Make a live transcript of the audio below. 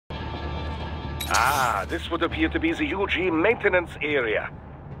Ah, this would appear to be the UG maintenance area.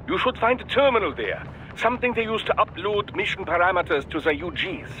 You should find a terminal there. Something they use to upload mission parameters to the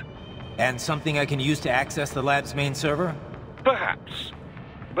UGs. And something I can use to access the lab's main server? Perhaps.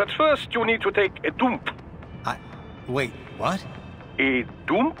 But first you need to take a DOOMP. Wait, what? A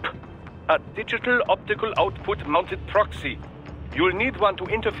DOOMP? A digital optical output mounted proxy. You'll need one to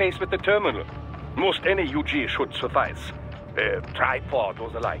interface with the terminal. Most any UG should suffice. A tripod or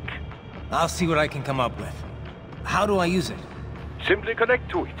the like. I'll see what I can come up with. How do I use it? Simply connect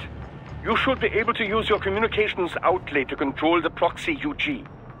to it. You should be able to use your communications outlet to control the proxy UG.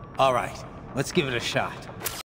 All right, let's give it a shot.